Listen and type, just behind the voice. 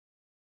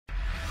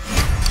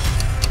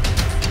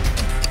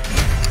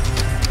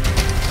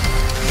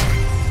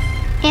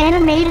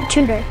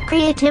AnimatedTutor,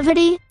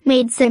 creativity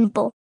made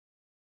simple.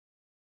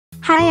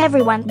 Hi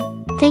everyone,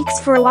 thanks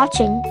for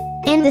watching.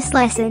 In this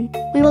lesson,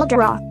 we will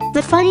draw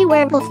the funny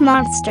werewolf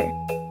monster.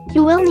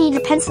 You will need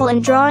a pencil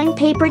and drawing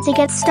paper to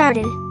get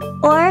started.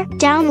 Or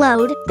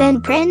download,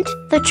 then print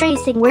the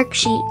tracing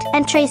worksheet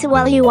and trace it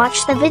while you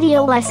watch the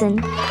video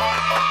lesson.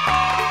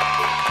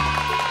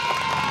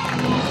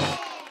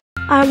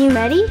 Are you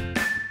ready?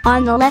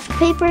 On the left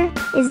paper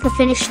is the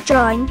finished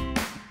drawing.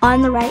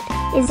 On the right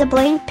is a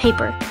blank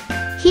paper.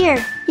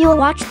 Here, you will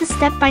watch the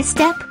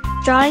step-by-step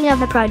drawing of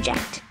the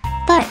project.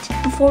 But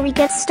before we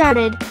get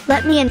started,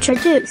 let me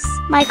introduce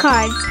my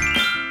cards.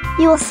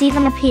 You will see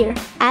them appear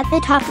at the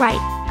top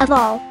right of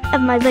all of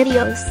my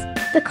videos.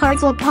 The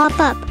cards will pop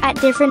up at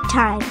different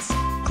times.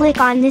 Click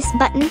on this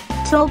button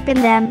to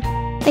open them.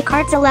 The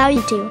cards allow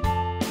you to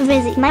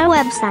visit my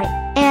website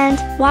and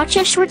watch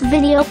a short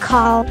video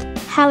called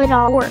How It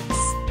All Works.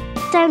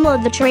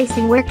 Download the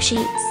tracing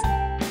worksheets.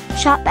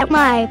 Shop at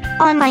my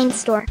online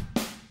store.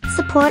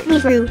 Support me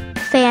through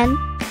fan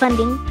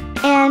funding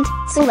and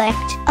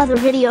select other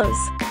videos.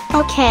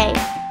 Okay,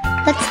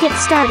 let's get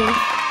started.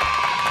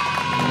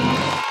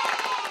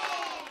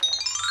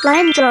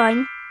 Line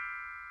drawing.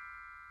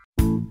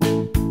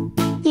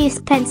 Use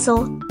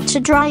pencil to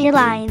draw your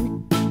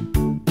line.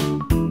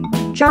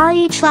 Draw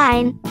each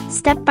line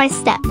step by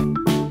step.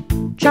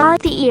 Draw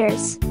the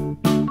ears.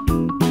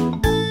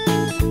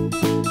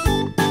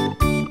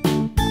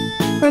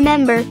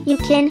 Remember, you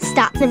can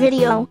stop the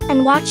video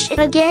and watch it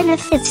again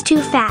if it's too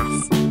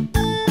fast.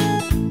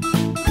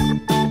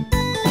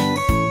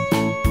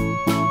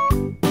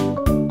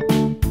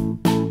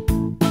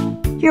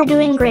 You're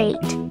doing great.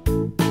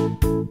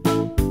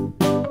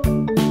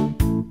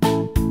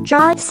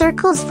 Draw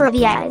circles for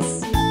the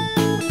eyes.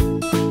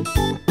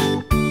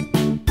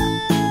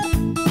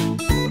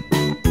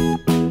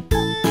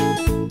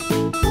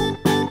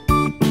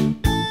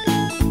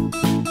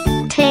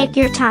 Take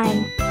your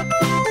time.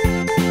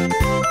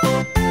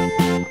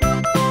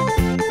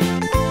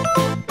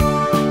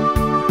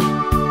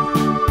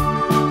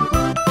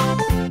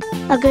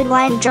 A good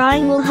line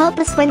drawing will help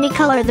us when we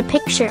color the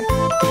picture.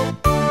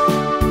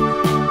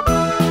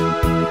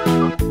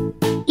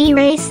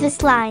 Erase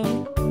this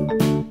line.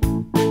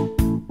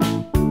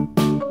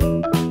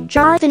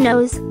 Draw the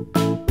nose.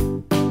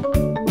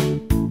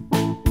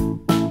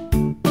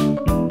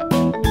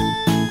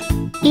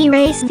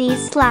 Erase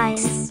these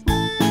lines.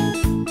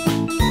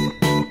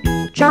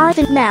 Draw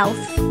the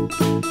mouth.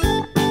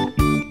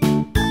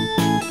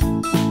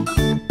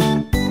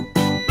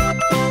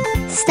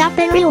 Stop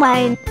and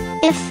rewind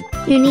if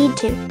you need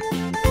to.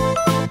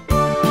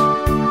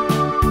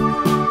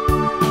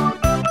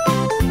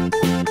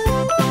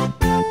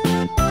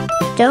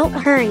 Don't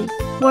hurry,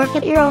 work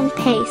at your own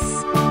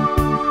pace.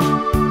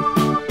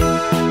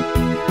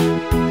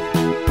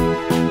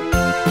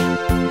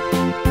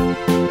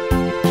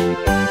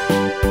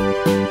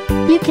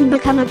 You can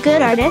become a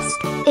good artist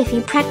if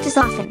you practice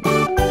often.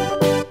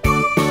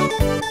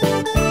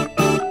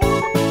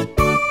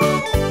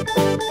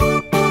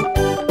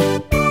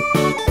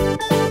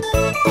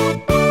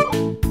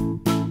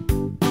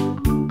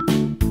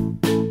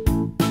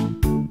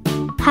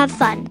 Have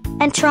fun,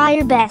 and try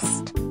your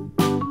best.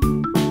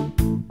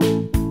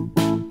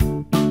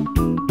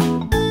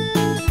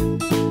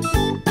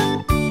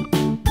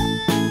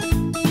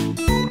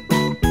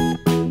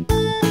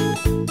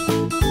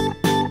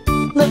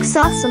 Looks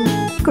awesome.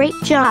 Great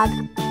job.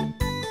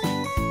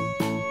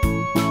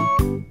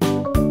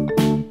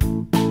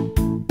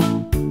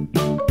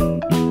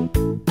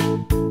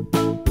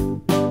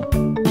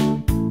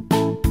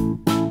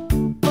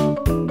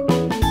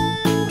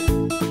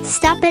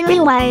 Stop and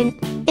rewind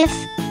if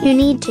you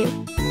need to.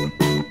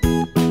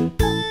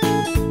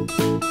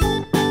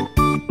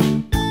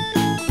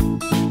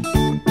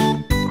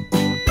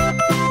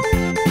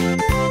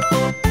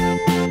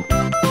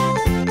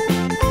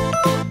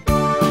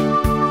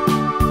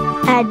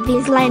 Add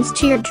these lines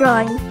to your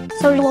drawing,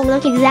 so it will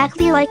look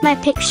exactly like my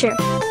picture.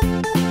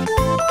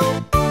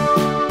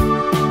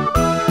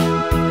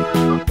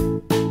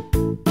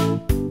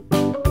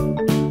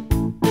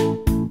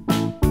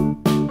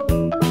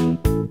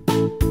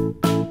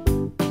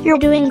 You're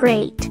doing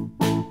great.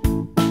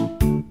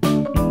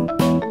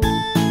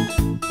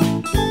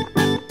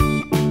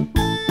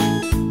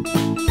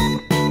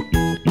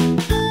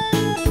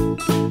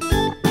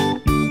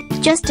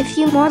 Just a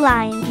few more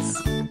lines.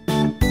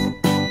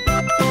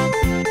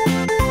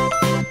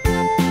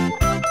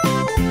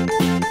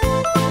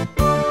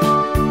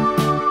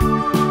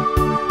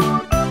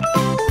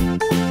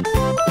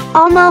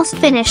 Almost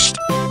finished.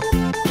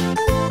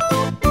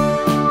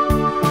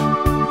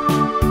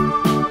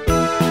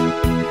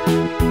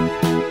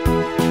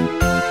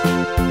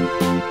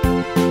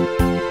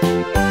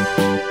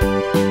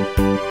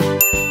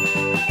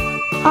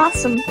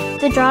 Awesome,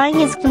 the drawing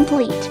is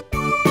complete.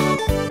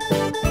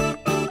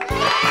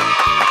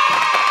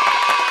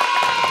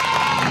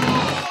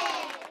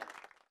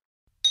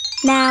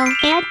 Now,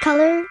 add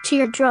color to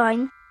your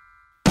drawing.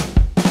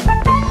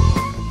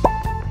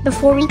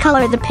 Before we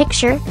color the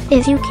picture,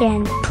 if you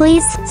can,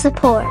 please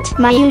support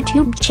my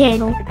YouTube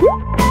channel.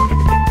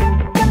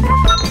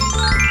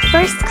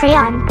 First,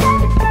 crayon.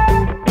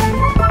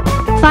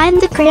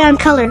 Find the crayon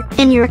color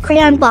in your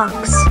crayon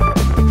box.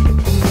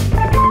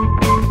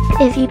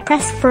 If you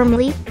press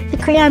firmly, the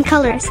crayon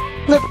colors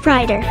look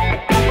brighter.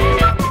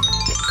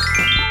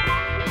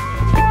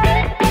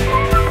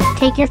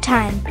 Take your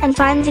time and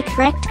find the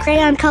correct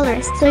crayon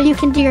colors so you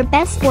can do your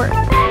best work.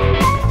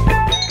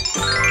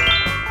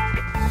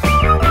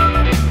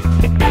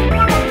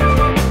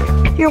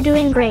 You're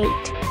doing great.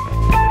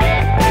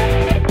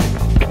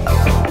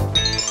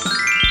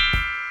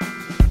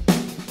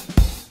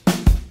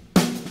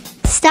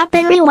 Stop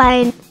and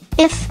rewind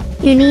if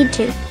you need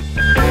to.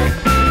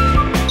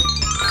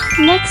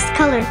 Next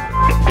color.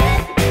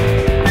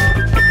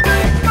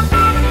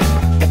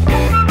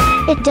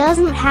 It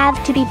doesn't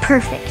have to be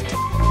perfect.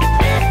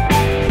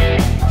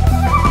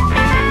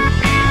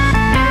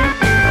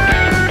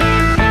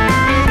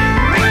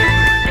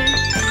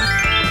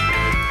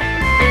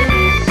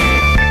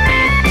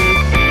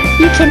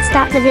 You can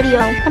stop the video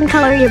and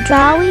color your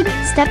drawing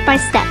step by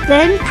step,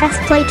 then press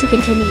play to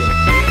continue.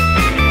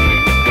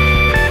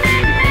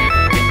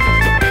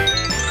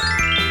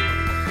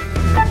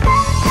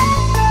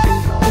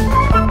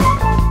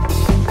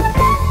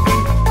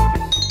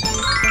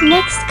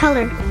 Next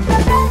color.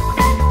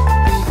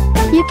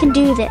 You can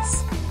do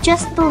this.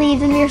 Just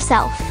believe in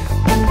yourself.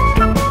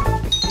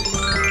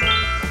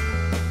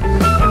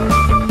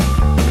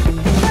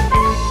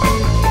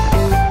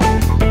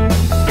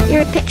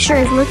 Your picture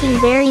is looking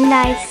very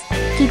nice.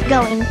 Keep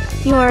going.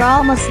 You are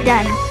almost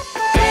done.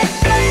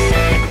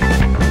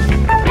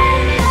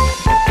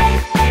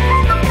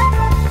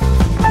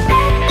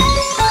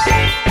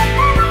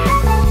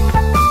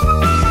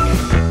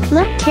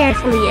 Look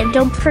carefully and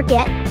don't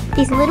forget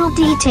these little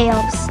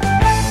details.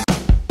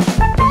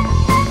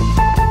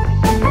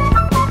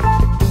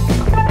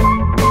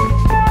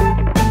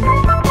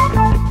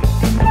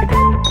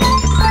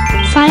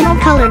 Final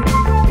color.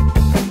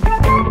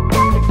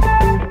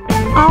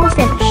 All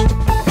finished.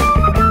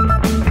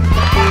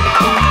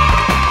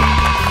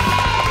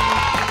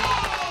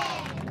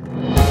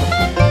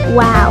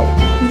 Wow,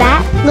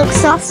 that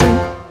looks awesome.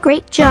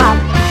 Great job.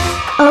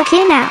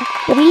 Okay, now,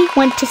 we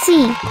want to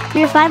see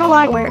your final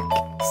artwork.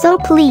 So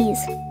please,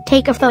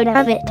 take a photo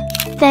of it.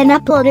 Then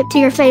upload it to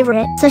your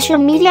favorite social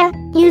media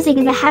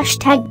using the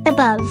hashtag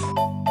above.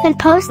 Then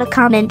post a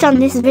comment on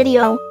this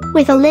video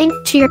with a link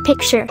to your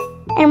picture,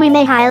 and we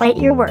may highlight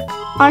your work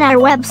on our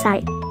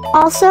website.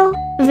 Also,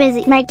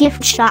 visit my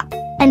gift shop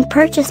and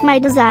purchase my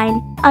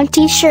design on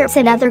t-shirts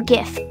and other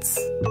gifts.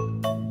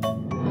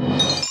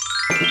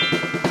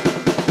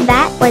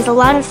 That was a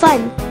lot of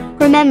fun.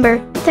 Remember,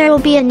 there will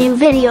be a new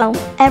video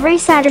every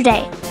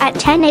Saturday at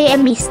 10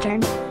 a.m.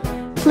 Eastern.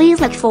 Please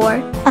look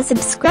for a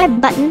subscribe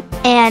button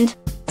and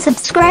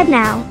subscribe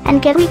now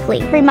and get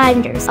weekly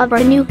reminders of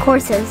our new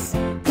courses.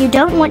 You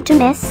don't want to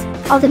miss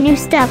all the new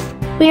stuff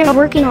we are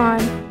working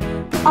on.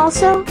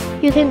 Also,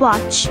 you can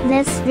watch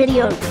this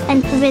video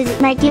and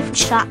visit my gift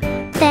shop.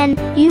 Then,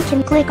 you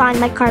can click on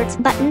my cards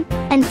button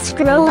and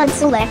scroll and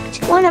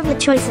select one of the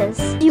choices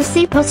you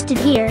see posted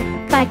here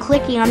by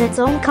clicking on its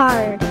own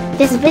card.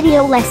 This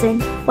video lesson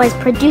was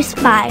produced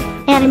by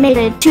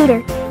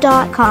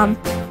AnimatedTutor.com.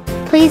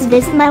 Please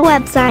visit my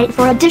website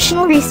for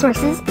additional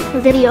resources,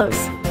 videos,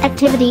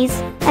 activities,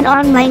 and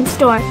online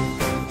store.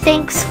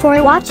 Thanks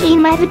for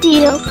watching my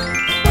video.